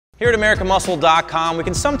Here at AmericanMuscle.com, we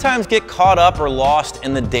can sometimes get caught up or lost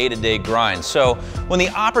in the day-to-day grind. So when the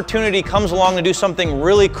opportunity comes along to do something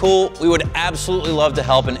really cool, we would absolutely love to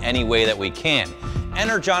help in any way that we can.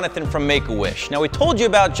 Enter Johnathan from Make-A-Wish. Now, we told you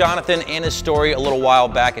about Johnathan and his story a little while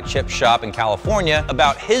back at Chip's shop in California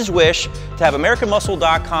about his wish to have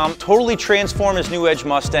AmericanMuscle.com totally transform his new Edge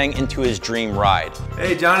Mustang into his dream ride.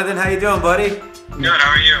 Hey Johnathan, how you doing, buddy? Good,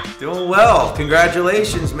 how are you? Doing well.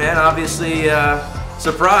 Congratulations, man. Obviously,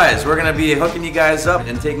 surprise. We're gonna be hooking you guys up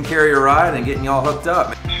and taking care of your ride and getting you all hooked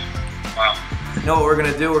up. Wow. You know what we're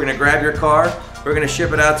gonna do? We're gonna grab your car. We're gonna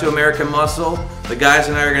ship it out to American Muscle. The guys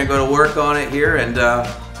and I are gonna go to work on it here, and how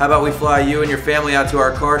about we fly you and your family out to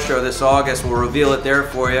our car show this August? We'll reveal it there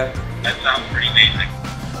for you. That sounds pretty amazing.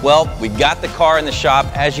 Well, we got the car in the shop,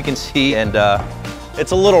 as you can see, and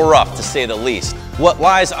it's a little rough to say the least. What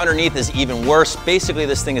lies underneath is even worse. Basically,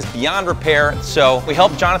 this thing is beyond repair, so we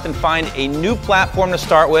helped Johnathan find a new platform to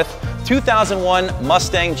start with, 2001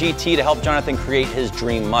 Mustang GT, to help Johnathan create his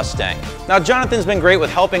dream Mustang. Now, Jonathan's been great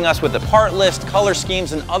with helping us with the part list, color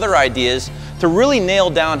schemes, and other ideas to really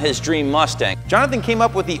nail down his dream Mustang. Johnathan came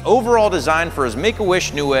up with the overall design for his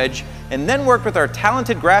Make-A-Wish New Edge, and then worked with our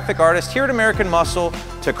talented graphic artist here at American Muscle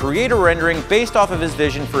to create a rendering based off of his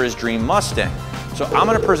vision for his dream Mustang. So I'm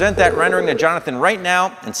gonna present that rendering to Johnathan right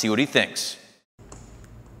now and see what he thinks.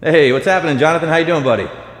 Hey, what's happening, Johnathan? How you doing, buddy?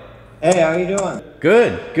 Hey, how you doing?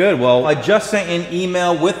 Good, good. Well, I just sent you an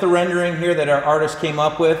email with the rendering here that our artist came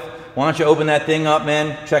up with. Why don't you open that thing up,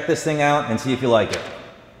 man? Check this thing out and see if you like it.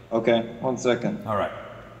 Okay, 1 second. All right.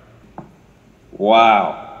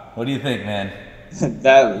 Wow. What do you think, man?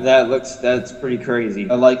 That's pretty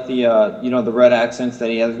crazy. I like the you know, the red accents that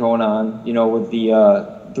he has going on, you know, with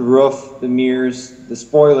the roof, the mirrors, the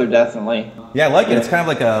spoiler, definitely. Yeah, I like it. It's kind of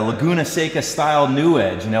like a Laguna Seca style New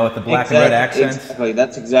Edge, you know, with the black and red accents. Exactly.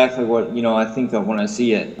 That's exactly what, you know, I think of when I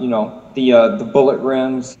see it. You know, the bullet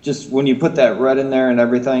rims, just when you put that red in there and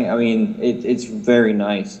everything, I mean, it's very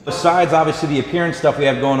nice. Besides, obviously, the appearance stuff we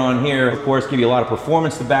have going on here, of course, give you a lot of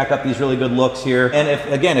performance to back up these really good looks here. And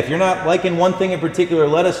if you're not liking one thing in particular,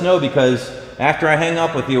 let us know, because after I hang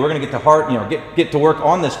up with you, we're gonna get to work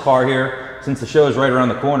on this car here, since the show is right around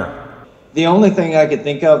the corner. The only thing I could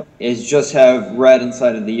think of is just have red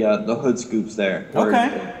inside of the hood scoops there.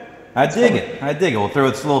 Okay. I dig it. I dig it. We'll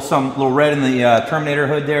throw some little red in the Terminator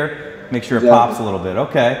hood there. Make sure it pops a little bit.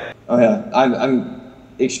 Okay. Oh yeah, I'm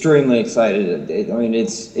extremely excited. I mean,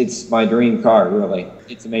 it's my dream car, really.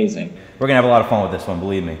 It's amazing. We're gonna have a lot of fun with this one,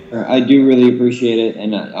 believe me. I do really appreciate it,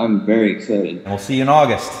 and I'm very excited. And we'll see you in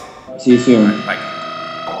August. See you soon. Bye.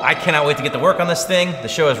 I cannot wait to get to work on this thing. The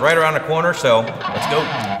show is right around the corner, so let's go.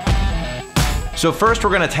 So first, we're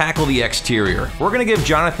gonna tackle the exterior. We're gonna give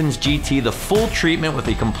Johnathan's GT the full treatment with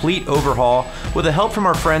a complete overhaul with the help from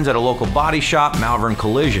our friends at a local body shop, Malvern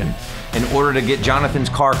Collision. In order to get Johnathan's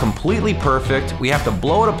car completely perfect, we have to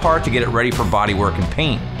blow it apart to get it ready for bodywork and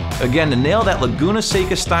paint. Again, to nail that Laguna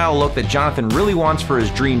Seca style look that Johnathan really wants for his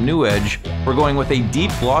dream New Edge, we're going with a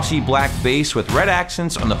deep glossy black base with red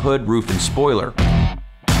accents on the hood, roof, and spoiler.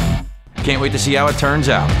 Can't wait to see how it turns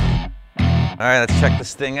out. All right, let's check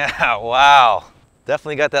this thing out. Wow,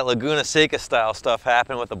 definitely got that Laguna Seca style stuff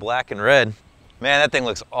happening with the black and red. Man, that thing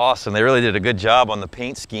looks awesome. They really did a good job on the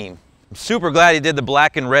paint scheme. I'm super glad he did the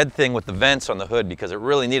black and red thing with the vents on the hood, because it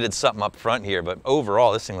really needed something up front here, but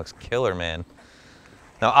overall, this thing looks killer, man.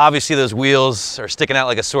 Now, obviously those wheels are sticking out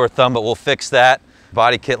like a sore thumb, but we'll fix that.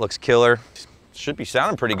 Body kit looks killer. Should be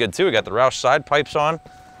sounding pretty good too. We got the Roush side pipes on.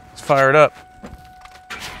 Let's fire it up.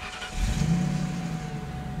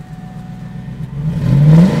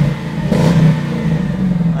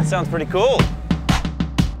 That sounds pretty cool.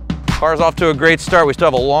 Car's off to a great start. We still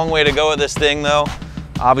have a long way to go with this thing though.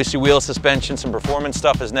 Obviously wheel suspension, some performance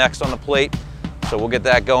stuff is next on the plate. So we'll get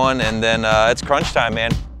that going, and then it's crunch time,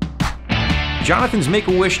 man. Johnathan's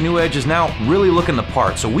Make-A-Wish New Edge is now really looking the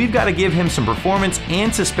part, so we've got to give him some performance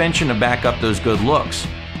and suspension to back up those good looks.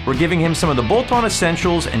 We're giving him some of the bolt-on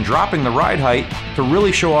essentials and dropping the ride height to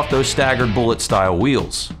really show off those staggered bullet-style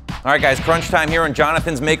wheels. All right, guys, crunch time here on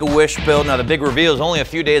Johnathan's Make-A-Wish build. Now, the big reveal is only a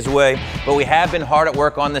few days away, but we have been hard at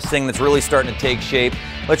work on this thing that's really starting to take shape.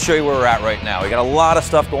 Let's show you where we're at right now. We got a lot of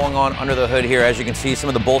stuff going on under the hood here. As you can see, some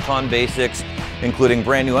of the bolt-on basics, including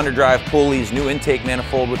brand new underdrive pulleys, new intake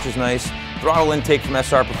manifold, which is nice, throttle intake from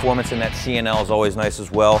SR Performance, and that CNL is always nice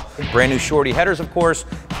as well. Brand new shorty headers, of course,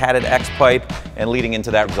 catted X pipe, and leading into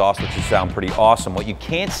that exhaust, which should sound pretty awesome. What you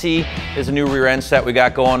can't see is a new rear end set we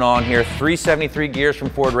got going on here. 373 gears from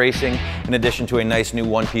Ford Racing, in addition to a nice new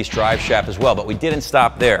one-piece drive shaft as well. But we didn't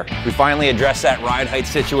stop there. We finally addressed that ride height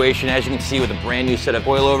situation, as you can see, with a brand new set of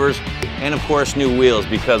coilovers. and of course new wheels,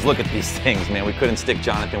 because look at these things, man. We couldn't stick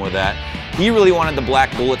Johnathan with that. He really wanted the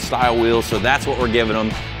black bullet style wheels, so that's what we're giving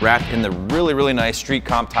him, wrapped in the really nice street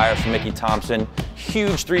comp tires from Mickey Thompson.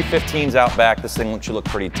 Huge 315s out back. This thing should look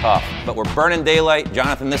pretty tough, but we're burning daylight.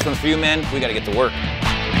 Johnathan, this one's for you, man. We gotta get to work.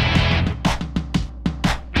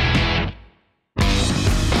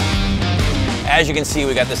 As you can see,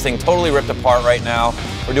 we got this thing totally ripped apart right now.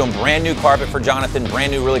 We're doing brand new carpet for Johnathan,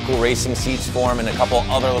 brand new really cool racing seats for him, and a couple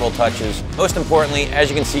other little touches. Most importantly, as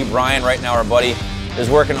you can see, Brian right now, our buddy, is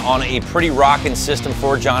working on a pretty rockin' system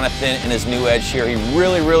for Johnathan and his new Edge here. He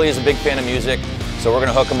really is a big fan of music, so we're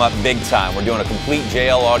gonna hook him up big time. We're doing a complete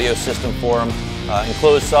JL audio system for him.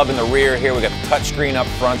 Enclosed sub in the rear here. We got the touchscreen up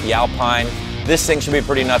front, the Alpine. This thing should be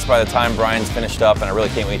pretty nuts by the time Brian's finished up, and I really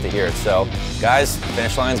can't wait to hear it. So, guys,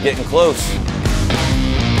 finish line's getting close.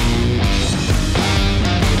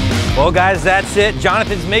 Well, guys, that's it.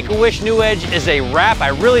 Jonathan's Make-A-Wish New Edge is a wrap. I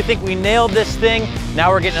really think we nailed this thing.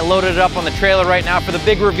 Now we're getting it loaded up on the trailer right now for the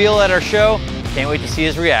big reveal at our show. Can't wait to see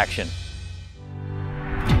his reaction.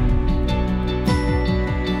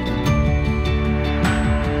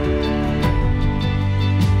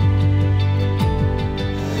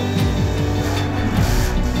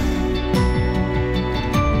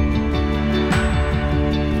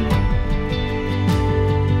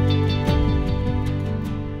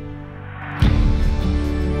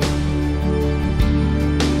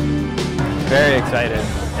 Very excited.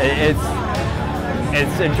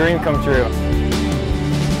 It's a dream come true.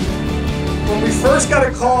 When we first got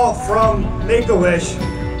a call from Make-A-Wish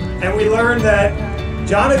and we learned that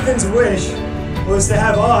Jonathan's wish was to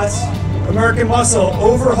have us, American Muscle,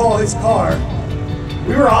 overhaul his car,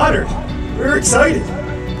 we were honored. We were excited.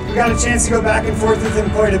 We got a chance to go back and forth with him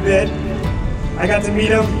quite a bit. I got to meet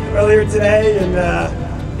him earlier today,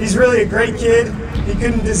 and he's really a great kid. He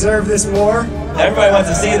couldn't deserve this more. Everybody wants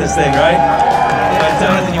to see this thing, right?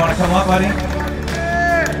 Johnathan, you want to come up, buddy?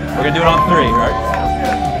 We're going to do it on 3, right?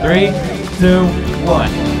 3, 2,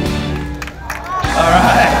 1. All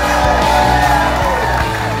right.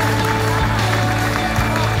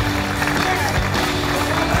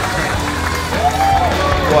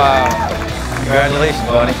 Wow. Congratulations,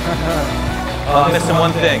 buddy. I'm missing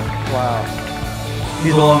one thing. Wow.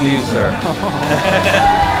 These belong to you, sir.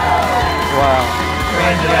 Wow.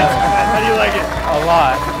 How do you like it? A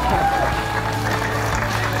lot.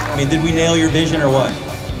 I mean, did we nail your vision or what?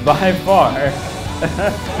 By far.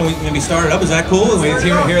 Can we maybe start it up? Is that cool? Can we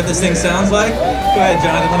hear what this thing sounds like? Go ahead,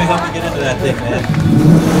 Johnathan. Let me help you get into that thing, man.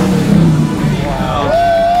 Wow.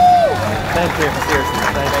 Thank you.